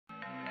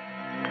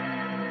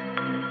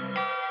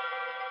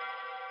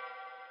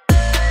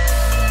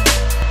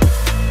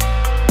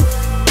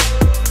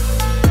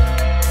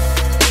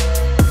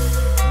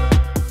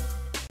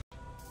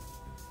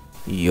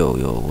Yo,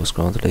 what's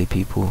going on today,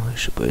 people?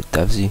 It's your boy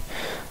DAVZEE.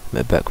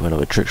 I'm back with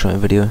another trick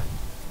shotting video.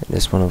 In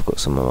this one I've got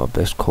some of my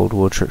best Cold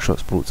War trick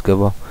shots brought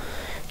together.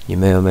 You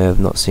may or may have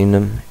not seen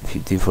them. If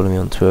you do follow me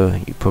on Twitter,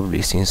 you've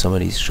probably seen some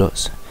of these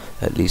shots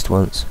at least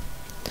once.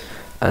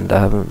 And I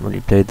haven't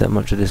really played that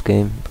much of this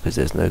game because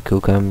there's no kill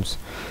cams,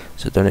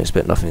 so don't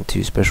expect nothing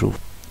too special.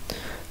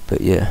 But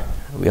yeah,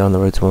 we are on the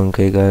road to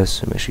 1k, guys,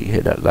 so make sure you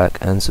hit that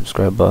like and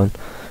subscribe button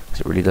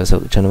because it really does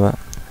help the channel out.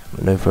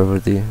 With no further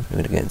ado, we're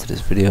going to get into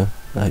this video.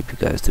 I hope you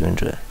guys do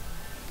enjoy.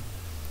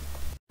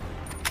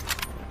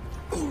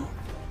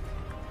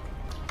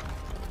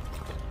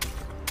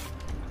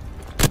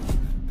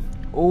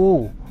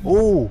 Oh!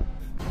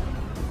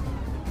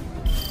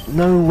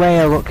 No way,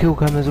 I got kill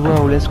cam as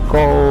well. Let's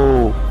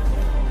go!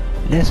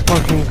 Let's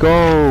fucking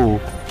go!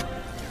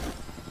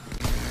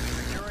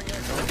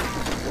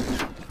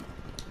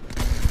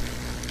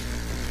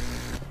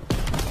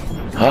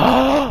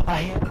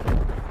 I hit.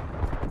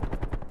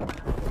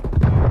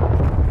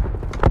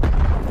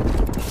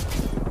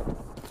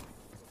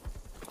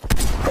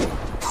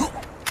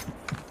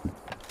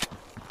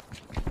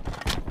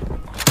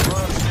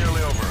 Run's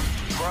nearly over.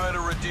 Try to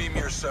redeem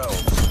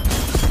yourselves.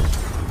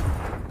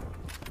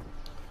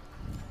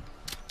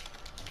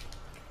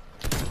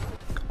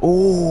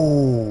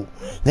 Oh,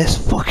 let's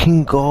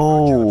fucking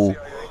go!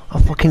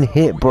 I fucking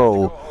hit,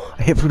 bro.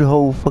 I hit through the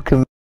whole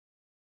fucking.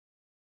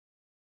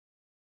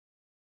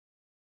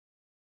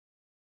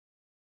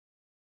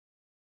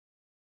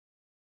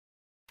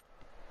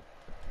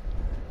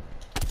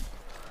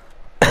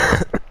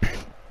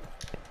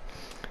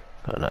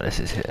 Oh no, this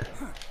is here.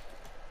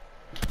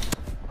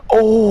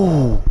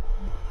 Oh,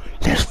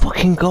 let's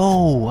fucking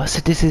go! I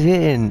said this is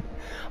in.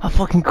 I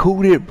fucking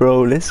called it,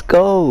 bro. Let's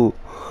go.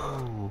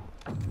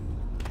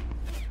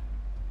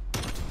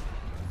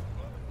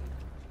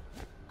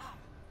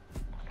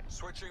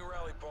 Switching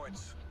rally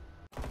points.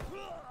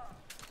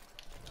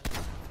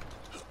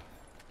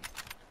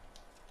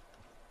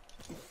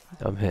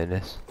 I'm hitting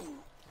this.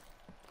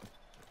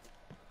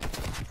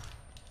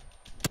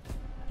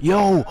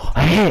 Yo,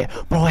 I hit,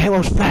 bro. I hit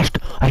most flashed.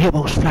 I hit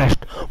most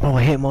flashed, bro.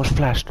 I hit most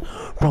flashed,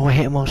 bro. I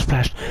hit most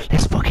flashed.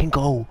 Let's fucking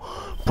go,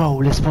 bro.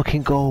 Let's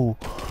fucking go,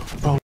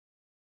 bro.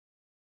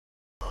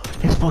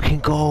 Let's fucking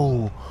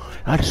go.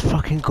 I just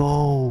fucking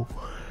go.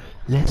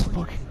 Let's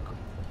fucking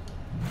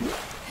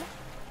go.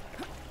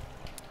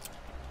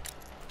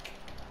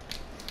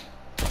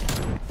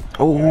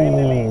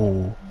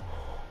 Oh.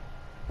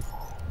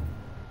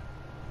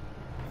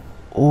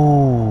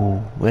 Oh,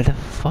 where the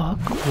fuck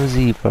was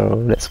he, bro?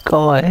 Let's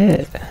go, I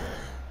hit.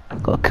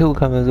 Got a kill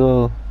cam as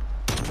well.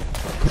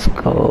 Let's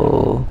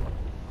go.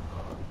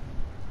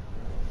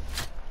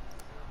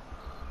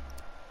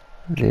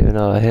 I didn't even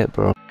know I hit,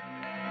 bro.